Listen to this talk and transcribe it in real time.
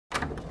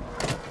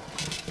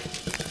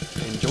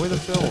Enjoy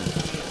the film.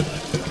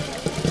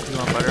 You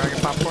want butter on your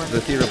popcorn?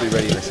 The theater will be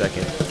ready in a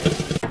second.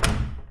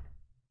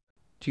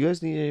 Do you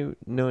guys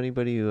know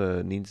anybody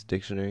who needs a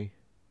dictionary?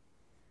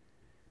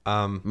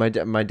 My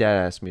dad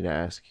asked me to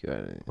ask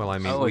you. Well, I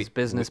mean, is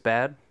business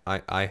bad?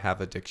 I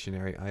have a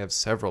dictionary. I have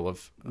several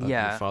of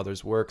your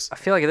father's works. I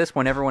feel like at this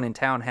point, everyone in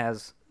town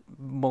has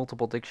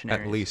multiple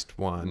dictionaries. At least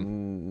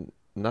one.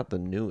 Not the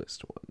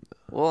newest one.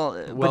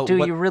 Well, but do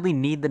you really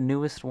need the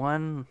newest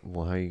one?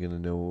 Well, how are you going to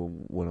know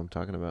what I'm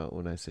talking about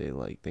when I say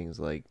like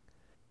things like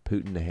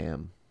Putin to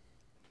ham?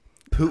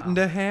 Putin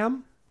to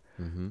ham?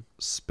 Mm-hmm.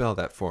 Spell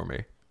that for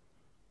me.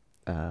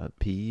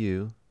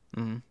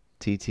 Puttindaham.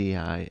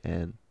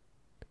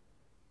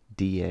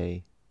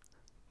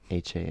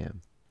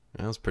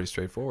 That was pretty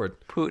straightforward.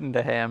 Putin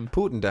to ham.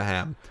 Putin to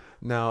ham.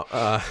 Now,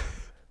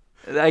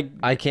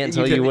 I can't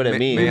tell you what it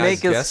means. You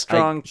make a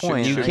strong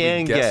point. You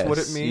can guess what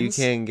it means.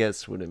 You can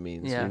guess what it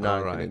means. Yeah. You're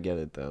not going to get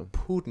it though.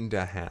 Putin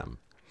to ham.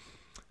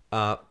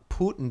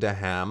 Putin to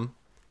ham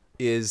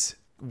is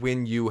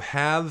when you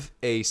have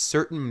a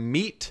certain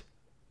meat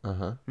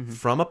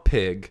from a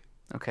pig.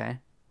 Okay.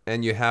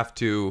 And you have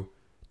to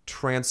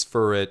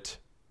transfer it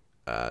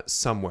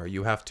somewhere.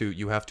 You have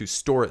to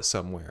store it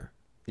somewhere.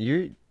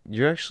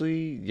 You're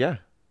actually you're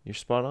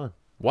spot on.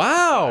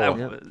 Wow.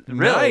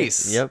 Really?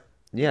 Nice. Yep.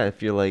 Yeah,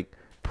 if you're like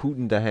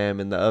Putin the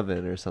ham in the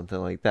oven or something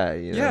like that,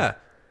 you know? Yeah.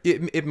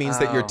 It means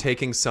that you're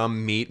taking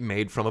some meat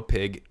made from a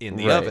pig in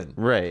the oven.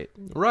 Right.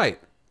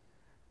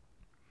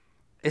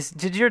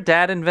 Did your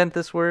dad invent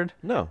this word?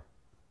 No.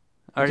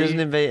 He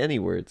doesn't invent any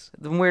words.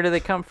 Then where do they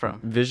come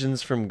from?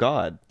 Visions from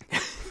God.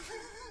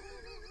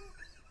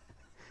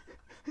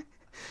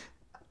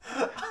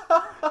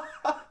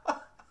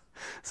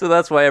 So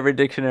that's why every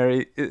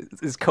dictionary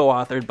is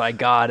co-authored by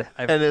God.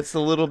 And it's a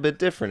little bit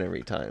different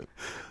every time.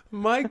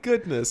 My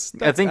goodness.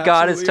 I think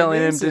God is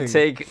telling amazing. him to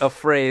take a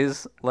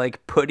phrase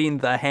like putting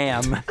the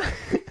ham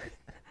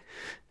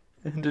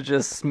and to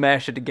just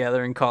smash it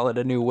together and call it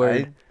a new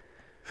word.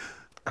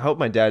 I hope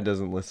my dad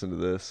doesn't listen to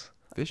this.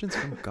 Visions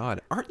from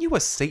God. Aren't you a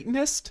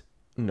Satanist?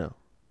 No.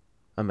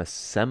 I'm a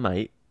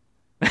Semite.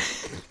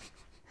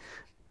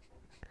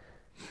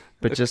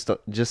 But just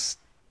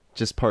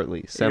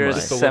partly. You're a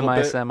Just a little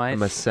bit? Semite.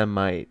 I'm a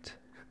Semite.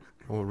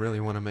 I really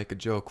want to make a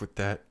joke with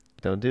that.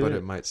 Don't do but it. But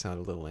it might sound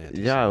a little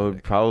anti-Semitic. Yeah, I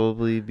would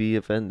probably be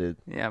offended.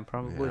 Yeah,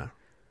 probably. Yeah.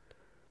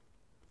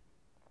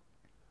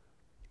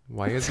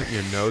 Why isn't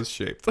your nose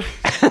shaped?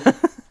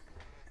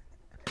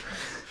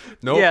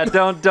 Nope. Yeah,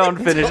 don't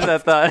finish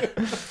that thought.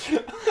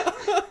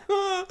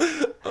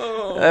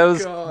 That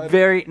was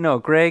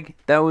Greg,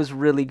 that was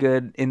really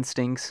good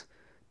instincts.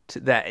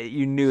 That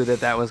you knew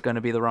that was going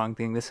to be the wrong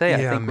thing to say.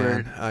 Yeah, I think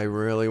man, I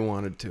really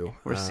wanted to.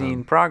 We're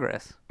seeing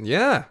progress.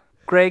 Yeah.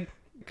 Greg,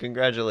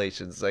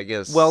 congratulations, I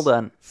guess. Well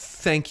done.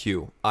 Thank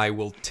you. I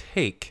will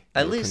take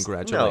at your least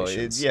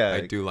congratulations. No,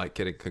 I do like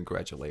getting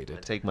congratulated.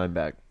 I take mine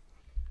back.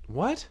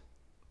 What?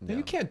 No,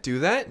 you can't do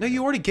that. No,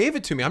 you already gave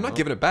it to me. I'm not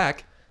giving it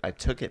back. I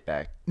took it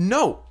back.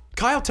 No.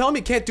 Kyle, tell him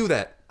he can't do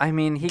that. I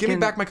mean, Give me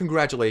back my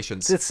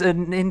congratulations. It's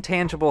an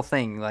intangible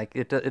thing. Like,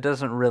 it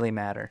doesn't really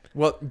matter.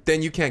 Well,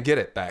 then you can't get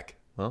it back.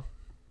 Well,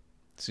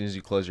 as soon as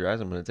you close your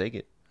eyes, I'm going to take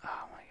it. Oh,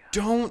 my God.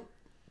 Don't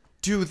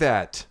do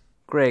that.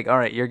 Greg, all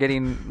right, you're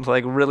getting,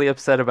 like, really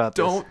upset about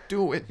this. Don't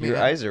do it, man. Your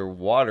eyes are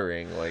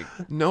watering. Like.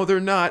 No, they're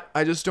not.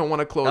 I just don't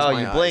want to close my eyes. Oh,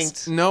 you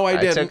blinked. No, I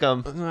didn't. I took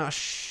them. Oh,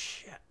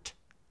 shit.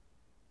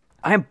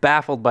 I am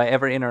baffled by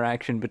every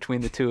interaction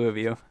between the two of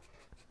you.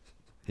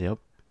 Yep.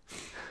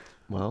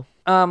 Well.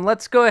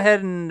 Let's go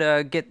ahead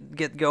and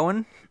get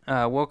going.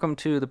 Welcome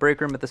to the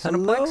break room at the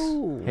Cineplex.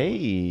 Hello.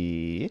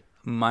 Hey.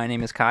 My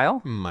name is Kyle.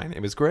 My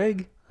name is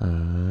Greg.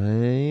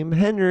 I'm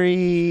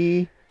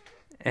Henry.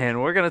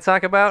 And we're going to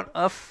talk about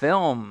a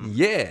film.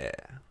 Yeah.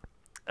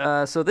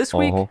 So this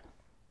week...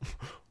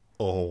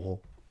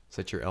 Oh. Is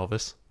that your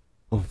Elvis?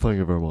 Oh, thank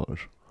you very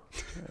much.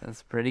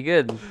 That's pretty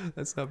good.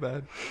 That's not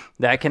bad.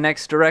 That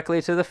connects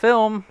directly to the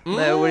film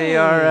that we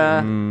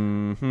are...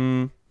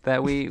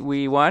 that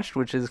we watched,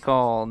 which is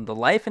called The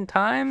Life and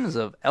Times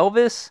of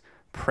Elvis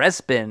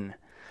Presley.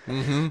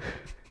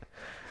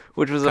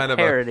 Which was kind a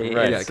parody.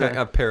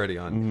 A parody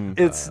on...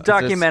 It's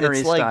documentary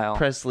it's like style.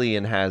 Presley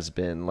and Has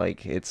Been.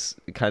 Like, it's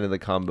kind of the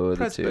combo of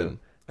the two.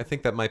 I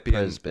think that might be...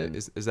 Is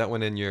that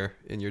one in your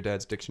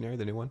dad's dictionary,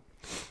 the new one?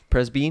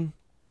 Presbean?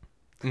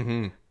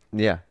 Mm-hmm.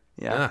 Yeah.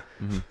 Yeah.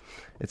 Mm-hmm.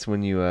 It's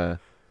when you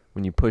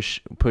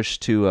push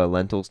two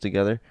lentils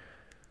together.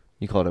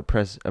 You call it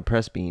a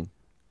press bean.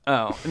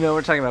 Oh, no,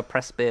 we're talking about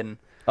Presley.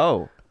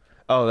 Oh,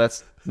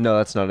 that's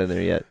not in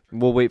there yet.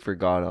 We'll wait for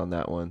God on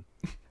that one.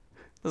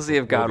 Let's see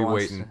if God wants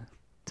waiting. to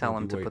tell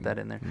him to put that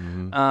in there.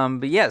 Mm-hmm.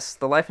 But yes,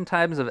 The Life and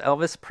Times of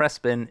Elvis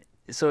Presley.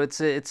 So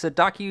it's a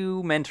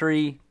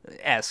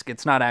documentary-esque.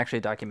 It's not actually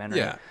a documentary.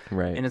 Yeah,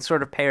 right. And it's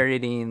sort of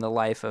parodying the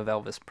life of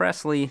Elvis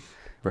Presley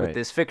with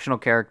this fictional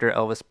character,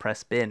 Elvis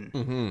Presley.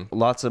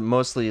 Lots of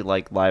mostly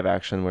like live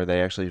action where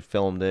they actually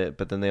filmed it,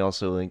 but then they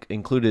also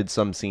included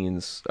some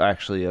scenes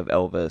actually of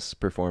Elvis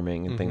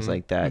performing and things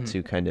like that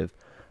to kind of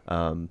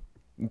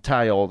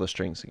tie all the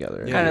strings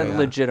together. Kind of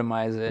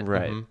legitimize it.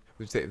 Right.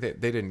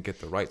 They didn't get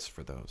the rights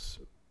for those.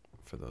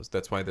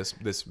 That's why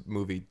this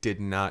movie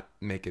did not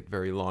make it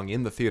very long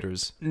in the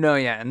theaters. No,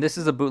 yeah, and this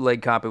is a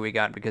bootleg copy we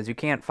got because you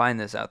can't find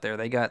this out there.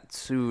 They got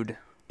sued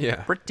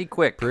pretty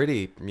quick.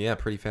 Pretty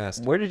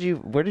fast. Where did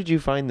you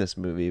find this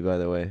movie, by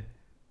the way?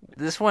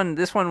 This one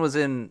was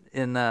in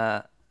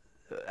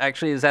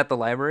actually is at the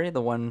library,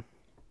 the one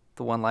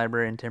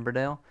library in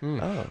Timberdale.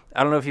 Oh.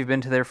 I don't know if you've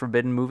been to their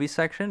forbidden movie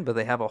section, but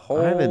they have a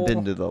whole I haven't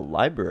been to the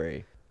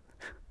library.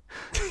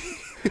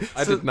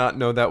 I did not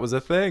know that was a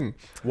thing.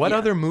 What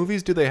other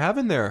movies do they have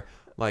in there?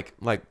 Like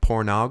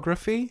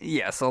pornography?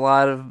 Yes, a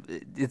lot of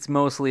it's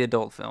mostly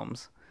adult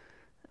films.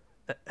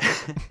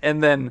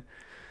 And then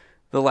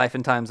The Life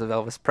and Times of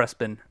Elvis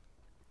Presley.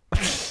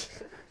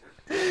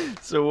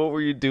 So what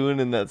were you doing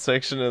in that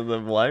section of the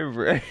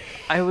library?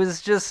 I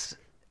was just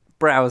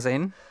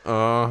browsing.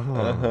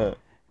 Uh-huh.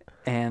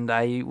 And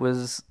I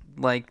was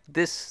like,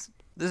 this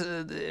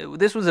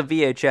was a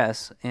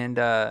VHS, and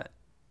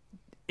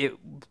it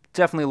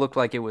definitely looked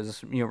like it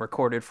was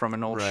recorded from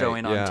an old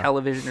showing on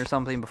television or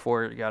something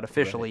before it got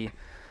officially.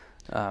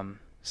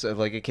 So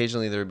like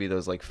occasionally there would be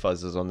those like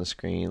fuzzes on the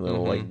screen,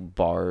 little like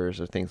bars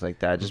or things like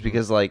that. Just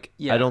because I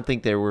don't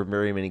think there were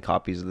very many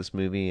copies of this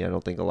movie. I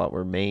don't think a lot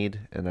were made,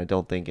 and I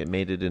don't think it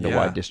made it into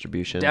wide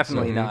distribution.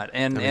 Definitely not.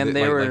 And they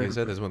like, were, like you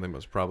said, this one thing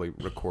was probably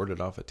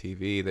recorded off a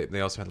TV. They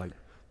also had like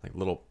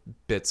little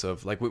bits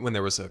of like when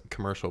there was a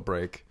commercial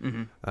break,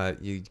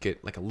 you'd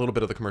get like a little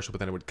bit of the commercial, but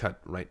then it would cut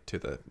right to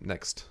the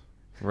next.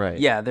 Right.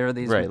 Yeah, there are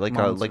these like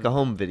a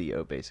home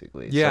video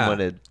basically. Yeah. Someone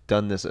had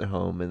done this at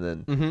home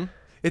and then.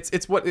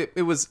 It's what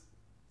it was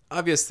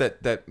obvious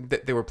that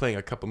they were playing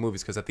a couple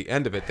movies, because at the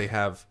end of it they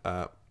have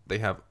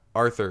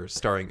Arthur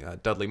starring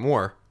Dudley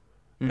Moore.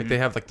 Like they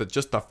have like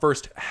just the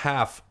first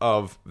half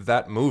of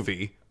that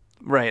movie.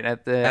 Right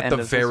at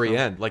the very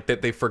end, like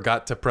that they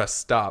forgot to press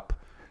stop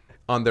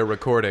on their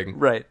recording.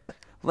 Right.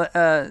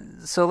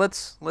 So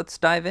let's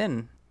dive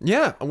in.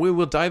 Yeah, we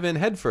will dive in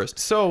head first.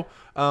 So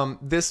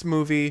this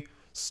movie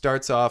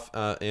starts off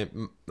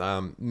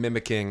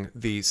mimicking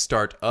the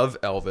start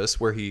of Elvis,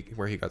 where he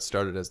got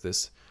started as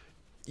this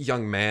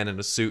young man in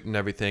a suit and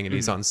everything, and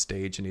he's on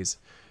stage and he's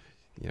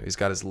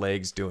got his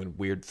legs doing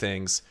weird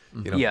things,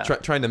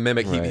 trying to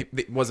mimic. Right.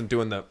 He wasn't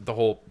doing the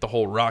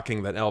whole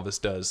rocking that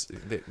Elvis does.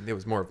 It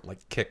was more like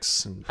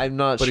kicks. And, I'm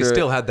not but sure. he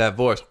still had that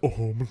voice.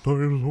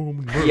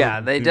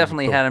 Yeah, they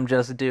definitely had him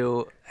just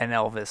do an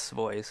Elvis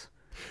voice.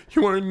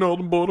 You ain't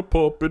nothing but a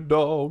puppy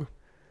dog.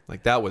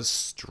 Like that was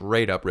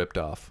straight up ripped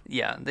off.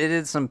 Yeah, they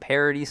did some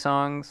parody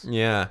songs.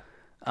 Yeah.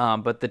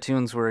 But the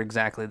tunes were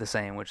exactly the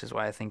same, which is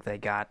why I think they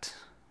got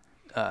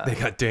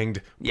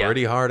dinged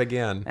pretty hard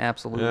again.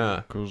 Absolutely.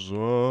 Yeah. 'Cause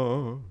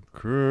I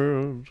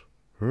can't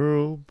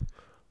help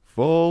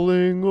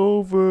falling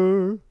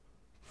over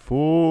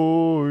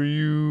for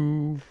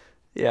you.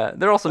 Yeah,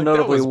 they're also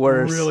notably that was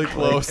worse. Really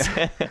close.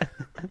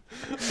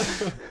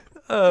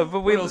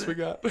 But What else we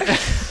got?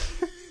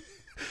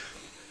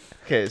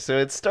 Okay, so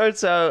it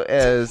starts out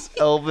as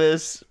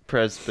Elvis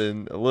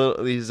Presley.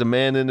 He's a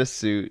man in a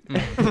suit.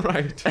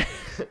 Right.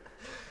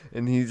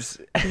 And he's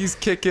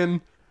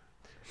kicking.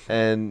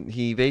 And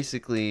he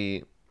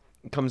basically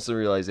comes to the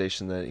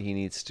realization that he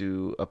needs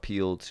to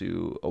appeal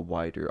to a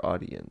wider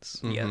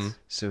audience. Yes.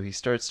 So he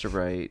starts to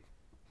write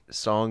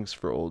songs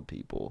for old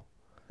people.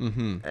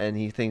 And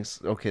he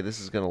thinks, okay, this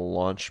is going to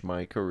launch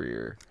my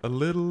career. A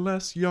little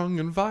less young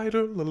and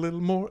vital, a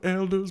little more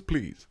elders,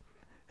 please.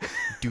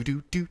 Do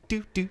do do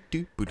do do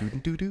do do do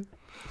do do.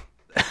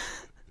 I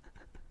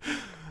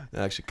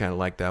actually kind of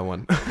like that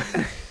one.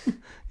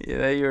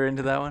 Yeah, you were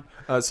into that one.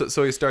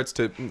 So he starts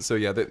to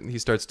he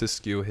starts to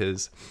skew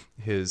his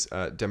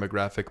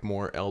demographic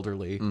more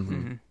elderly.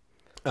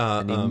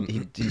 And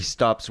he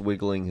stops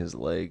wiggling his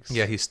legs.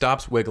 Yeah, he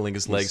stops wiggling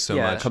his legs so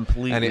much,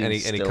 completely and he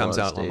still comes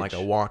on out on like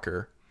a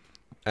walker,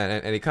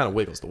 and he kind of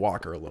wiggles the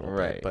walker a little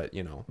Right. bit,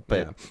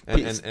 but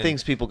and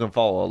things people can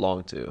follow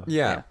along to.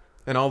 Yeah.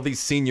 And all these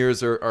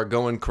seniors are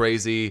going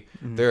crazy.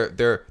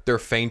 They're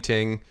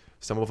fainting.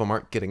 Some of them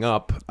aren't getting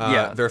up.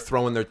 They're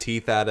throwing their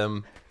teeth at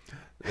him.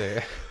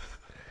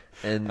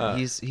 And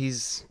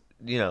he's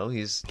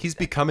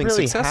becoming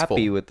really successful.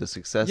 happy with the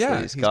success Yeah,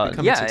 that he's he's gotten.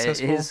 becoming Yeah,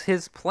 successful.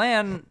 his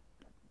plan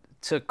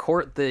to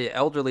court the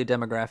elderly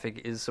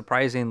demographic is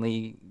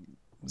surprisingly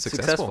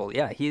successful.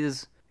 Yeah,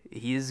 he's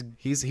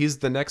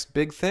the next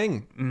big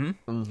thing.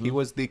 He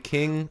was the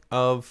king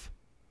of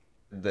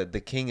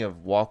the king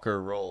of Walker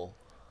Roll.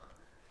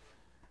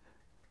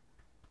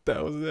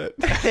 That was it.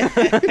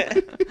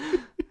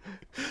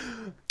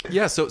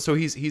 Yeah, so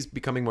he's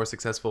becoming more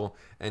successful,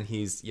 and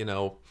he's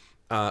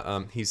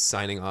he's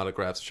signing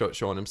autographs,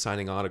 showing him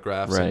signing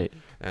autographs, right?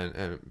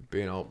 And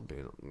being all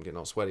getting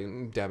all sweaty,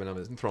 and dabbing him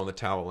and throwing the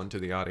towel into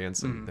the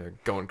audience, and they're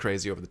going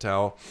crazy over the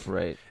towel,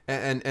 right?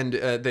 And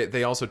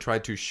they also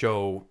tried to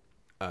show,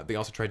 they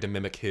also tried to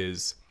mimic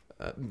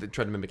they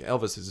tried to mimic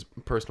Elvis's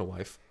personal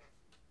life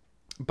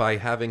by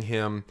having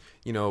him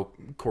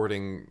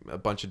courting a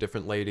bunch of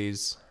different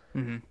ladies,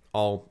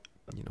 all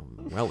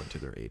well into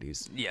their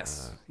 80s.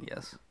 yes.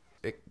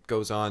 It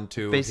goes on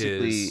to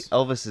Basically, his...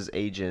 Elvis's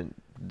agent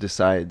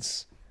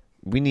decides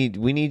we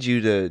need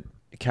you to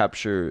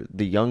capture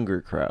the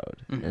younger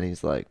crowd, and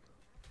he's like,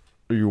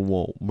 you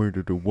want me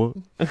to do what?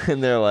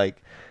 And they're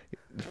like,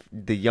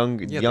 the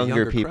younger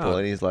people crowd.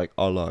 And he's like,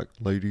 I like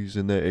ladies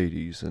in their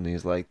 80s, and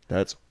he's like,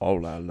 that's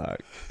all I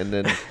like. And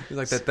then he's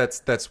like,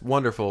 that's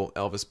wonderful,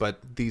 Elvis, but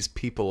these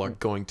people are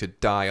going to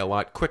die a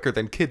lot quicker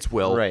than kids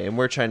will, right? And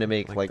we're trying to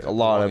make like a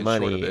lot of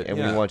money, and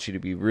we want you to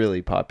be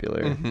really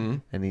popular.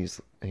 And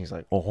he's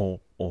like,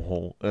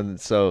 and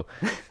so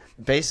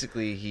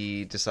basically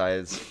he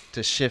decides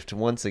to shift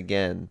once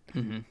again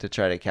to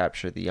try to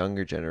capture the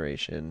younger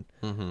generation,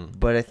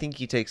 but I think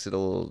he takes it a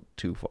little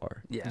too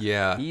far.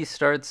 Yeah. He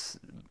starts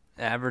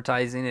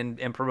advertising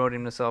and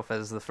promoting himself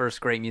as the first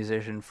great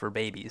musician for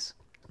babies.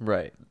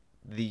 Right.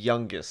 The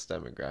youngest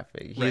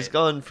demographic. He's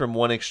gone from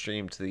one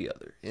extreme to the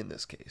other in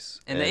this case.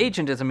 And the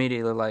agent is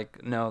immediately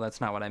like, no, that's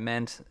not what I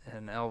meant.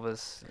 And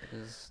Elvis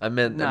is I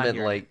meant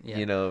like,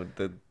 you know,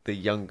 the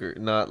younger,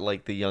 not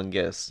like the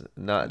youngest,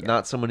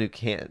 not someone who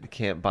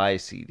can't buy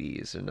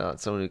CDs, or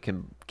not someone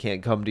who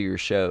can't come to your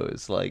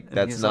shows. Like,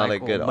 that's not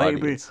like, a good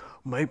audience.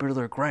 Maybe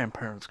their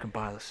grandparents can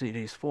buy the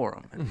CDs for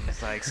them. And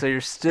it's like, so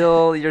you're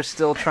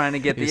still trying to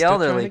get the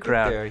elderly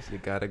crowd. You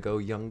gotta go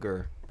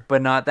younger.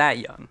 But not that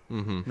young.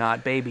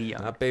 Not baby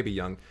young. Not baby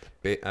young.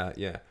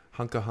 Yeah.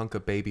 Hunka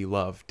Hunka Baby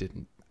Love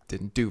didn't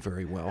do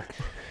very well.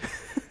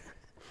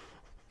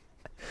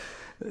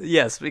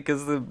 Yes,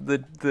 because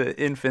the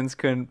infants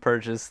couldn't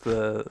purchase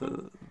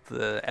the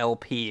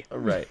LP.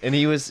 Right. And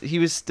he was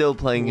still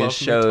playing his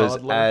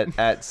shows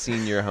at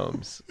senior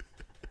homes.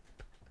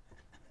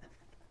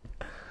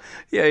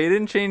 Yeah, he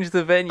didn't change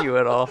the venue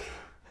at all.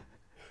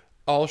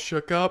 All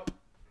shook up.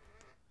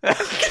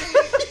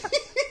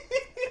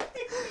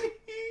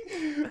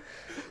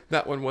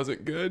 That one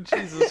wasn't good.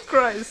 Jesus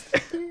Christ.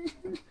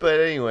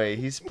 But anyway,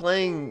 he's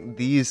playing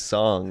these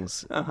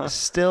songs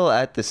still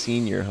at the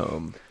senior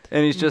home.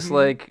 And he's just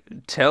like,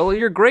 tell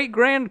your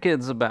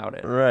great-grandkids about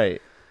it.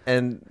 Right.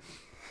 And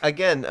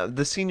again,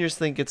 the seniors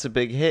think it's a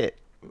big hit.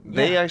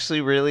 They actually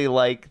really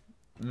like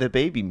the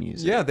baby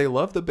music. Yeah, they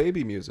love the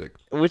baby music.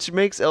 Which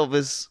makes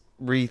Elvis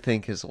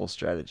rethink his whole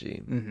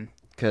strategy.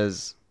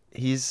 Because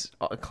he's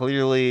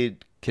clearly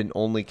can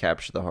only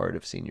capture the heart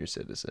of senior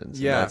citizens.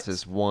 Yeah. And that's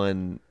his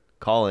one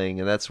calling,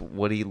 and that's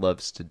what he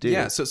loves to do.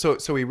 Yeah,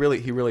 so he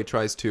really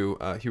tries to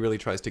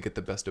get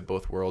the best of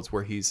both worlds,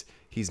 where he's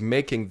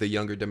making the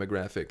younger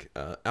demographic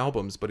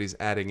albums, but he's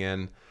adding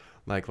in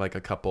like a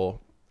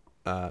couple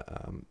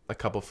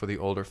for the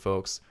older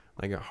folks,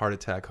 like a Heart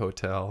Attack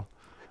Hotel.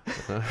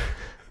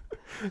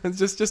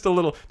 It's just a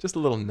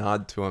little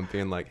nod to him,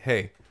 being like,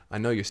 hey, I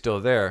know you're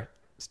still there,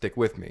 stick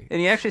with me. And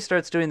he actually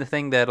starts doing the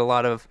thing that a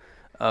lot of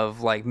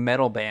like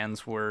metal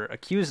bands were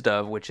accused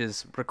of, which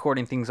is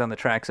recording things on the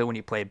track so when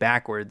you play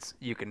backwards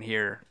you can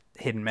hear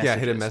hidden messages. Yeah,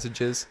 hidden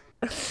messages.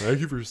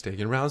 Thank you for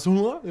sticking around so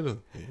long.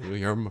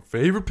 You're my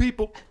favorite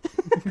people.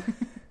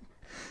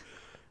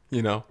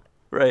 You know?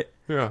 Right.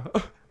 Yeah.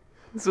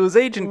 So his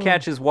agent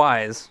catches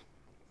wise,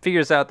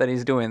 figures out that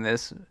he's doing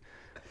this,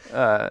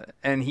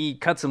 and he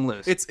cuts him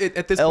loose. It's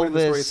at this point in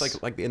the story,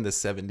 it's like in the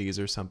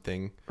 70s or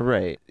something.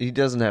 Right. He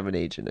doesn't have an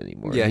agent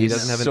anymore. Yeah, he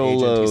doesn't have an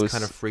agent. He's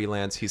kind of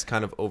freelance. He's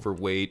kind of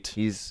overweight.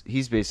 He's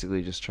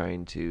basically just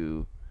trying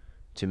to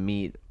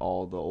meet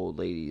all the old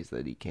ladies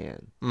that he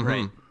can.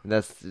 Right. And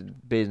that's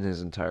been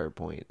his entire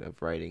point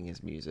of writing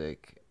his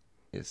music,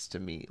 is to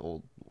meet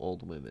old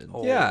women.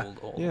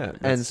 Yeah.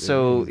 And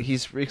so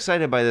he's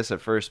excited by this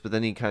at first, but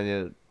then he kind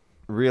of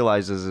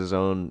realizes his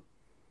own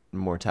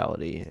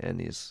mortality,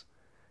 and he's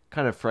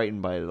kind of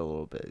frightened by it a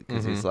little bit,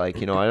 because he's like,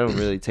 I don't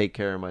really take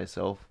care of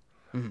myself.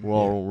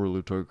 Well, I don't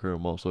really take care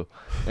of myself.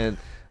 And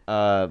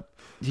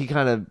he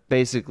kind of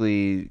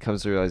basically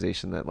comes to the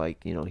realization that,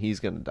 like,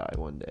 he's going to die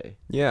one day.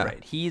 Yeah.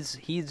 Right.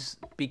 He's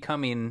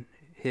becoming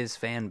his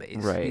fan base.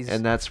 Right.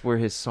 And that's where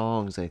his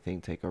songs, I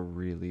think, take a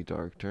really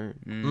dark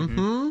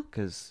turn.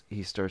 Because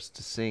he starts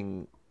to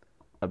sing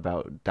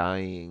about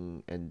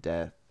dying and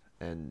death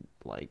and,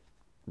 like,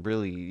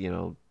 really,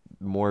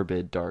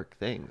 morbid, dark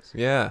things.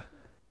 Yeah.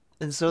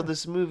 And so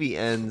this movie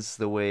ends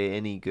the way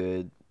any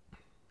good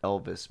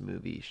Elvis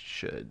movie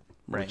should,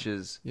 which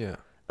is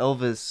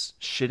Elvis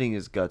shitting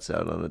his guts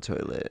out on a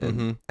toilet.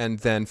 And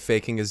then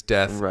faking his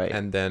death, right.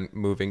 And then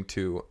moving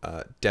to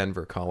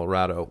Denver,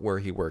 Colorado, where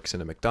he works in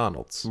a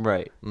McDonald's.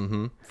 Right.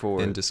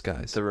 For in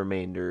disguise. The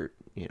remainder,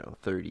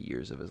 30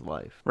 years of his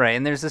life. Right,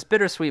 and there's this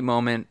bittersweet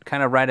moment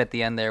kind of right at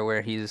the end there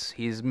where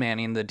he's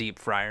manning the deep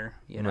fryer,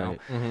 Right.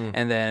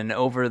 And then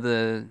over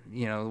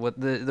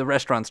the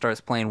restaurant starts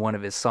playing one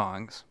of his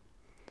songs.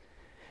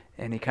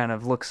 And he kind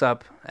of looks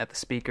up at the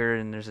speaker,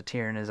 and there's a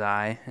tear in his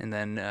eye. And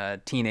then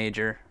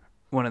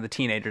one of the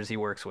teenagers he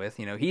works with,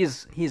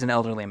 he's an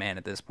elderly man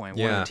at this point.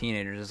 One of the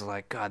teenagers is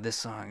like, God, this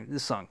song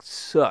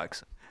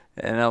sucks.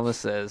 And Elvis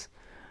says,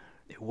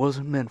 it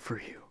wasn't meant for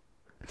you.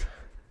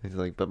 He's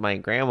like, but my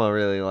grandma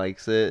really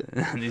likes it.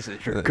 And he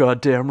says, you're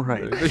goddamn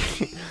right.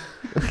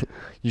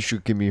 You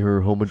should give me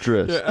her home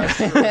address.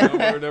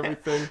 Yeah, and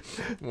everything.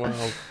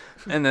 Wow.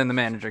 And then the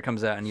manager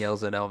comes out and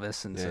yells at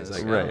Elvis and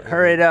says, right.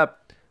 hurry it up.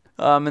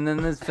 And then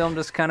this film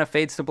just kind of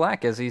fades to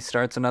black as he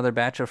starts another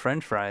batch of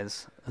French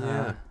fries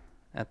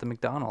at the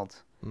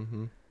McDonald's.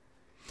 Mm-hmm.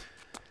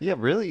 Yeah,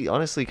 really,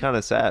 honestly, kind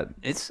of sad.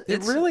 It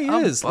really a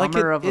is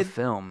bummer of a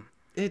film.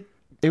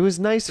 It was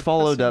nice,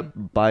 followed up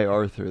by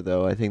Arthur,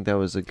 though. I think that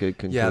was a good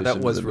conclusion. Yeah,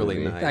 that was to the really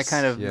movie. nice.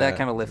 That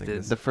kind of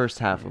lifted the first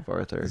half of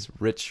Arthur. It's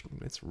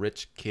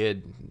rich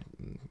kid.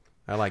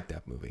 I like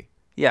that movie.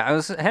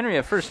 Yeah, Henry.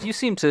 At first, you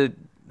seemed to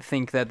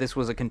think that this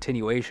was a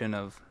continuation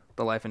of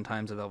the life and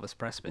times of Elvis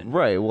Presley.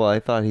 Right. Well, I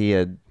thought he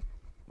had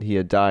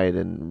died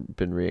and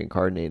been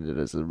reincarnated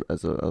as a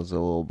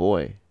little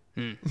boy.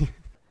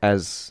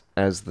 As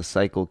the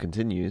cycle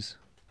continues.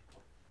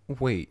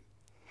 Wait,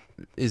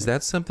 is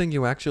that something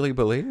you actually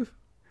believe?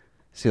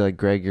 See, like,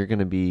 Greg, you're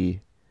gonna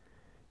be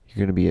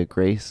a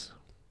Grace.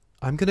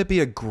 I'm gonna be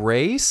a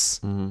Grace?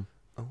 Mm-hmm.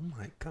 Oh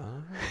my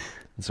god!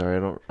 I'm sorry, I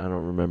don't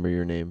remember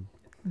your name,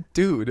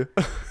 dude.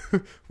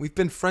 We've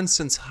been friends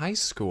since high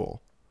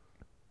school.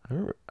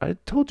 I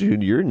told you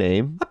your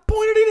name. I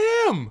pointed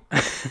at him.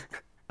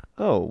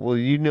 Oh well,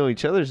 you know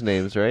each other's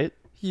names, right?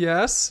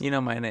 Yes. You know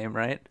my name,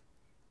 right?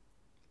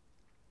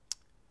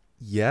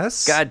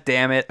 Yes. God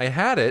damn it! I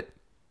had it.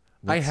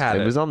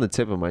 It was on the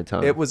tip of my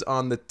tongue. It was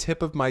on the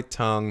tip of my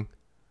tongue.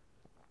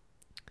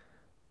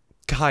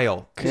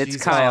 Kyle. It's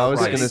Kyle. I was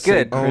going to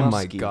say oh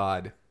my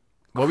god.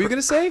 What were you going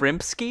to say?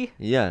 Krimpsky?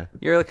 Yeah.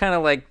 You're kind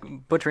of like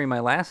butchering my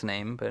last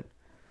name, but...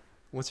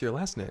 What's your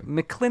last name?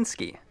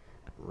 McKlinsky.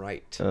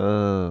 Right.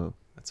 Oh.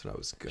 That's what I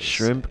was going to say.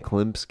 Shrimp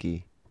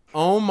Klimpsky.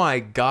 Oh my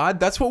god.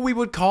 That's what we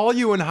would call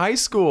you in high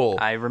school.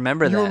 I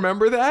remember that. You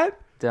remember that?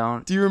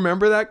 Do you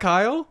remember that,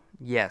 Kyle?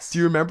 Yes. Do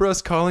you remember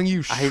us calling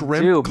you Shrimp I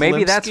do. Klimpsky?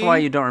 Maybe that's why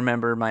you don't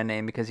remember my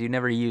name, because you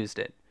never used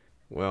it.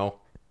 Well,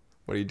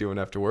 what are you doing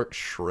after work,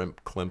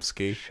 Shrimp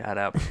Klimpsky? Shut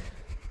up.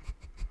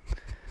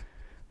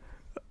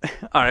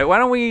 All right, why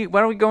don't we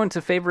go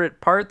into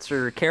favorite parts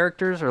or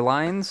characters or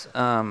lines?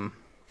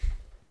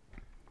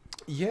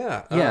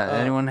 Yeah.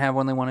 Anyone have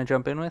one they want to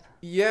jump in with?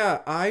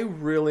 Yeah, I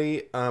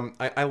really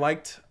I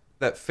liked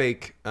that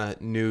fake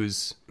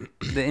news.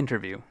 The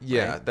interview.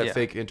 Yeah, right? that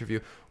fake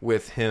interview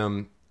with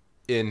him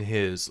in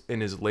his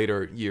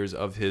later years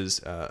of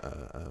his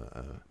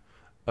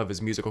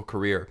musical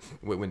career,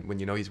 when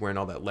you know he's wearing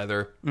all that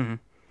leather, and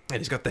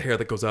he's got the hair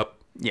that goes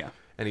up,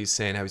 and he's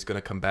saying how he's going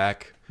to come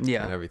back, and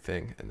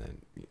everything, and then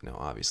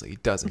obviously he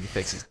doesn't. He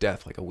fakes his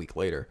death like a week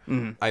later.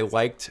 I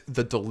liked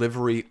the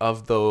delivery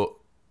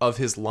of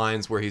his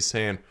lines where he's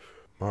saying,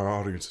 "My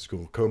audience is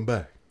going to come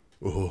back,"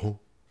 oh.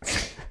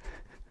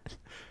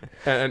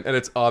 and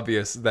it's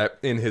obvious that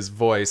in his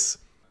voice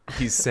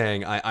he's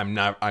saying, I'm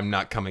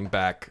not coming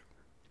back.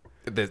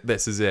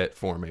 This is it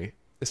for me,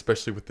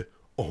 especially with the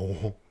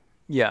oh.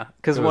 Yeah,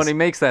 because when he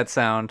makes that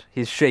sound,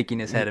 he's shaking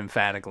his head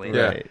emphatically.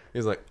 Yeah, right.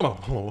 He's like,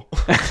 oh.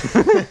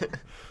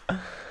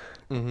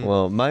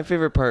 Well, my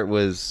favorite part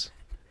was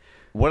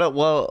what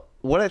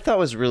I thought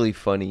was really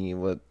funny.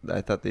 What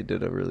I thought they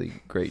did a really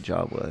great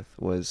job with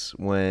was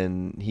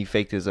when he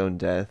faked his own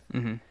death,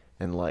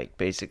 and like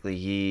basically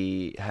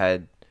he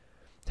had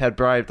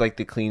bribed like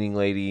the cleaning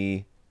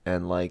lady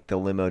and like the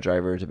limo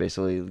driver to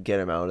basically get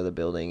him out of the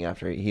building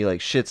after he like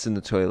shits in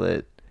the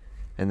toilet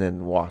and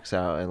then walks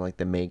out, and like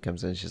the maid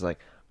comes in and she's like,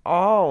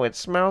 "Oh, it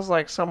smells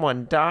like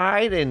someone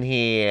died in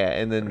here."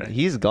 And then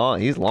he's gone.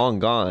 He's long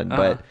gone.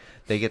 But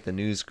they get the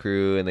news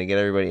crew and they get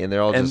everybody, and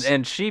they're all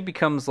and she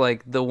becomes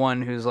like the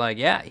one who's like,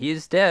 "Yeah,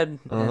 he's dead."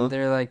 And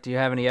they're like, "Do you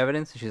have any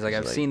evidence?" And she's like,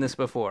 "I've seen this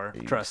before.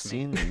 Trust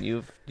me."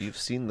 You've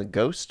seen the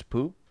ghost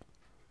poop?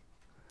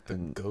 The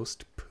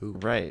ghost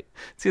poop. Right.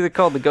 It's either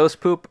called the ghost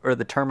poop or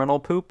the terminal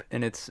poop,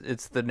 and it's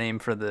the name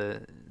for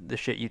the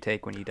shit you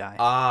take when you die.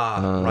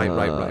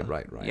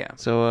 Right. Yeah.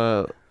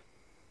 So,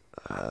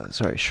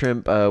 sorry,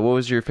 Shrimp, what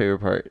was your favorite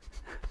part?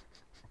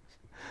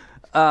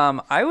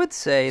 I would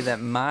say that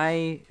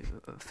my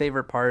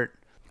favorite part,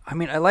 I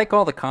mean, I like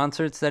all the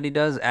concerts that he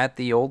does at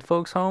the old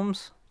folks'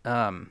 homes.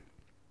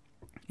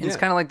 It's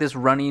kind of like this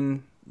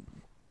running,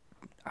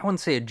 I wouldn't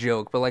say a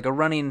joke, but like a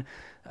running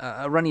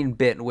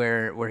bit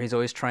where he's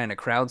always trying to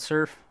crowd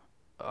surf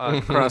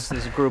across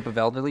this group of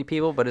elderly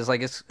people, but it's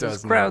like his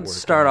crowds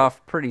start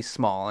off pretty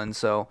small, and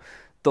so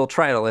they'll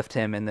try to lift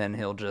him, and then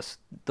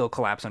they'll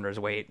collapse under his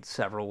weight.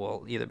 Several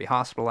will either be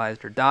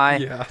hospitalized or die.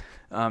 Yeah.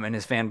 And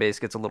his fan base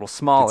gets a little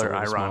smaller,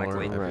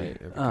 ironically. Every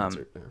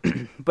concert,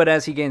 But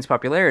as he gains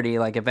popularity,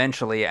 like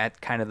eventually at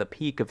kind of the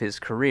peak of his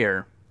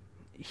career,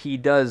 he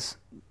does,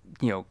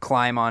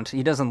 climb onto.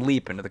 He doesn't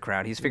leap into the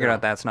crowd. He's figured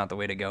out that's not the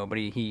way to go. But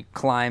he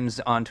climbs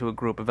onto a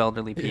group of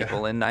elderly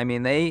people, and I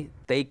mean they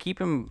keep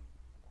him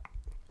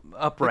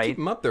upright. They keep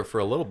him up there for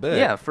a little bit.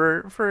 Yeah,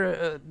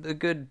 for a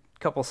good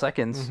couple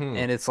seconds,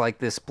 and it's like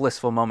this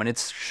blissful moment.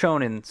 It's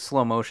shown in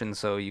slow motion,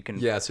 so you can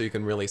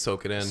really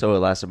soak it in. So it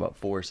lasts about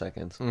 4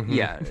 seconds.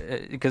 Yeah,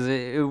 because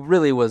it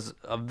really was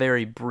a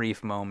very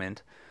brief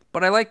moment.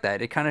 But I like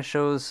that. It kind of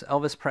shows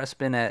Elvis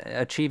Presley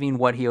achieving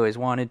what he always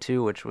wanted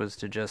to, which was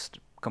to just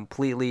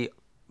completely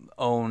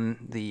own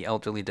the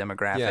elderly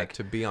demographic. Yeah,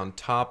 to be on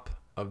top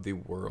of the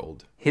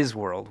world. His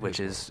world, which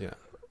is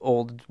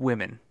old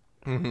women.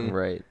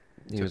 Right.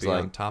 He was be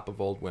like on top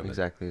of old women.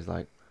 Exactly. He's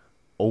like,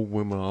 old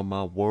women are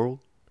my world,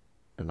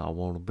 and I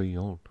want to be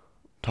on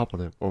top of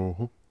them.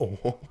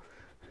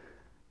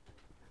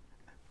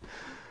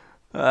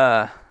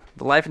 The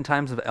life and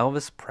times of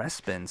Elvis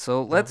Pressman.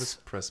 So let's. Elvis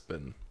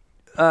Pressman.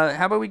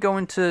 How about we go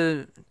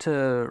into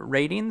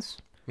ratings?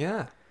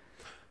 Yeah.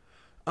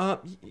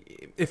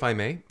 If I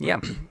may. Yeah.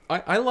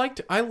 I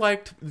liked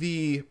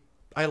the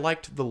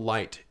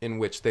light in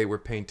which they were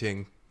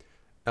painting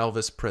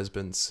Elvis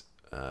Pressman's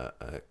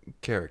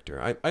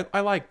character.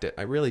 I liked it.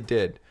 I really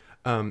did.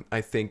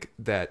 I think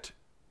that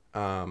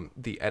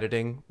the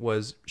editing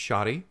was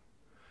shoddy.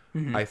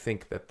 Mm-hmm. I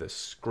think that the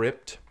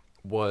script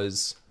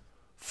was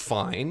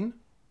fine.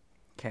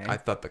 Okay. I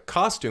thought the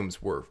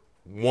costumes were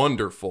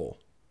wonderful.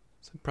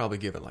 So I'd probably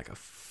give it like a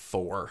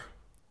 4,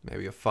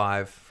 maybe a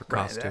 5 for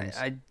costumes.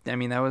 Right. I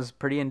mean, that was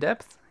pretty in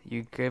depth.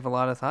 You gave a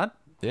lot of thought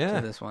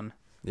to this one.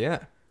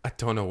 Yeah. I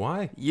don't know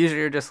why. Usually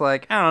you're just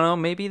like, I don't know,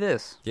 maybe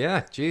this.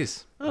 Yeah,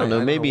 jeez. I don't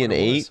know, maybe an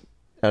 8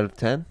 out of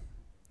 10.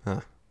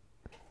 Huh.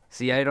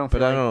 See, I don't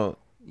feel I don't.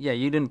 Yeah,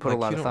 you didn't put a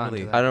lot of thought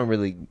into that. I don't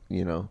really,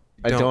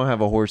 I don't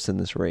have a horse in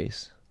this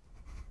race.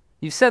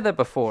 You've said that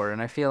before,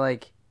 and I feel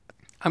like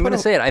I'm going to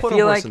say it. I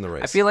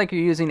feel like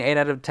you're using 8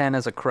 out of 10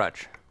 as a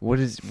crutch. What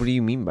do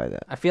you mean by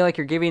that? I feel like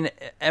you're giving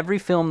every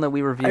film that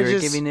we review, you're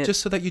giving it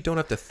just so that you don't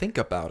have to think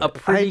about it. A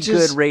pretty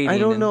good rating. I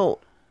don't know.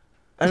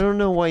 I don't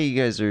know why you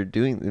guys are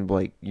doing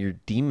you're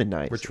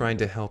demonizing. We're trying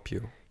to help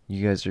you.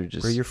 You guys are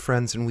just. We're your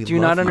friends, and we Do you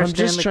love not you.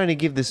 understand? I'm just trying to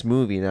give this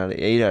movie an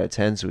 8 out of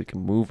 10 so we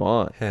can move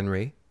on.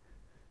 Henry,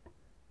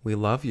 we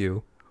love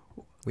you.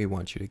 We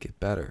want you to get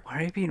better. Why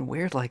are you being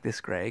weird like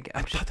this, Greg?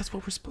 I thought that's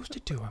what we're supposed to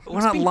do.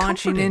 We're not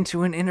launching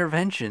into an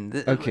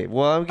intervention. Okay,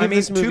 well, I'm giving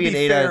this movie an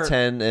 8 out of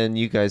 10, and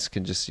you guys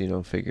can just,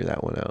 figure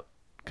that one out.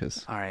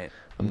 Because all right,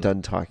 I'm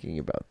done talking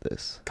about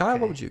this. Kyle,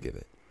 what would you give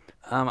it?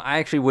 I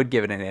actually would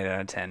give it an 8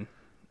 out of 10.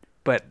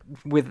 But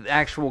with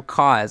actual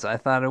cause, I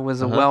thought it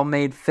was a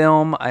well-made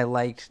film. I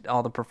liked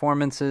all the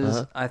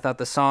performances. I thought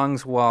the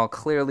songs, while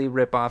clearly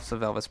rip-offs of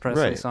Elvis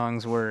Presley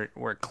songs,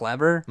 were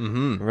clever.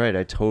 Mm-hmm. Right,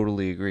 I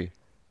totally agree.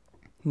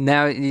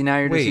 Now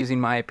you're just using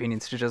my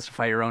opinions to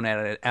justify your own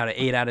out of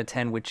 8 out of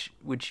 10, which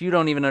you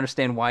don't even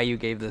understand why you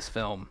gave this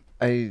film.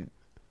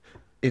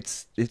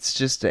 It's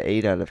just an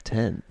 8 out of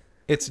 10.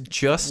 It's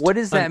just what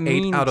does that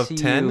mean 8 out of to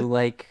 10? You?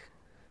 Like,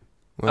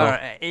 well,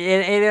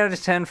 8 out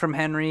of 10 from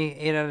Henry,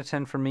 8 out of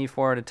 10 from me,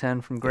 4 out of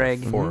 10 from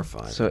Greg. 4 or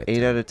 5. So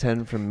 8 out of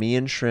 10 from me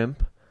and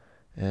Shrimp,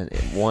 and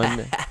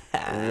one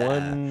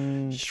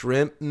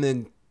Shrimp and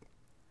then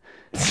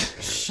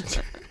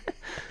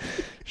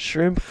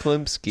Shrimp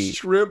Klimpski.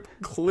 Shrimp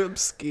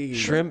Klimpski.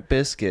 Shrimp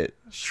Biscuit.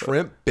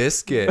 Shrimp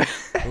Biscuit.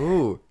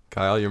 Ooh,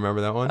 Kyle, you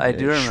remember that one? I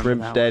do remember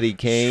Shrimp that Daddy one.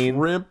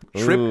 Kane.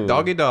 Shrimp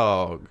Doggy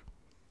Dog.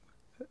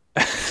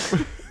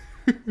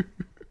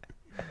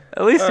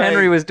 At least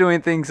Henry was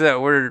doing things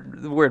that were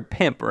the word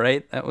pimp,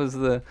 right? That was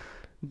the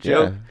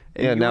joke.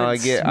 Yeah. Now I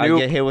get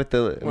hit with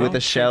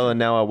a shell, and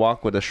now I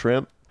walk with a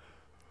shrimp.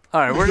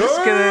 All right, we're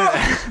just gonna.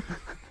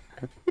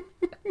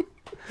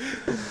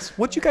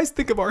 What'd you guys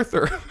think of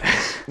Arthur?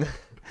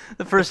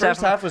 The first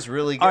half was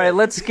really good. All right,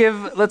 let's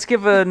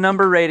give a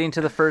number rating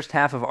to the first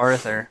half of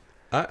Arthur.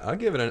 I'll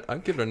give it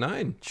a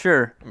 9.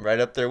 Sure. I'm right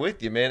up there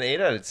with you, man.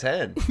 8 out of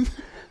 10.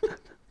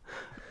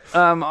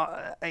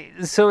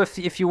 So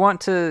if you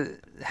want to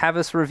have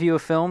us review a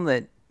film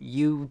that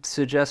you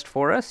suggest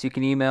for us, you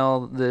can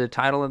email the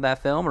title of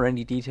that film or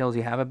any details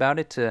you have about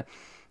it to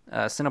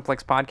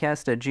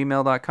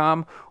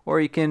cineplexpodcast@gmail.com,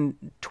 or you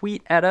can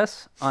tweet at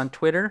us on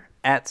Twitter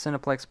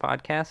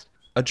 @cineplexpodcast.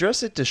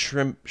 Address it to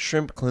Shrimp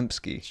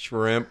Klimpski.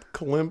 Shrimp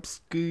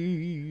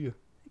Klimpski.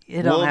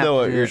 We'll know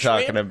what you're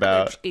talking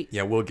about.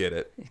 Yeah, we'll get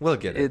it. We'll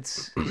get it.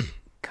 It's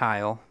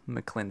Kyle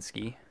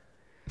McKlinsky.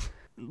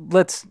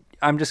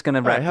 I'm just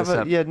gonna wrap this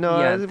up.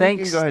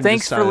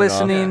 Thanks for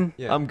listening.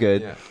 Yeah, I'm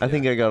good. I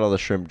think I got all the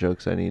shrimp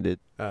jokes I needed.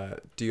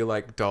 Do you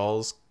like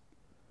dolls?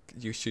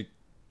 You should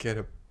get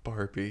a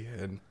Barbie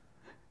and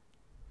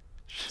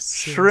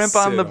shrimp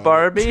on the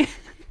Barbie.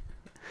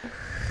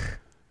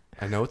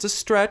 I know it's a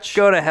stretch.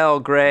 Go to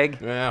hell, Greg.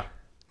 Yeah,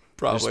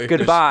 probably.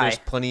 Goodbye. There's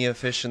plenty of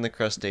fish in the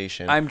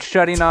crustacean. I'm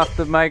shutting off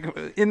the mic.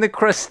 In the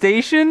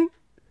crustacean?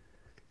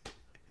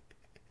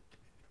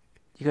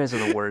 You guys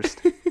are the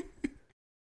worst.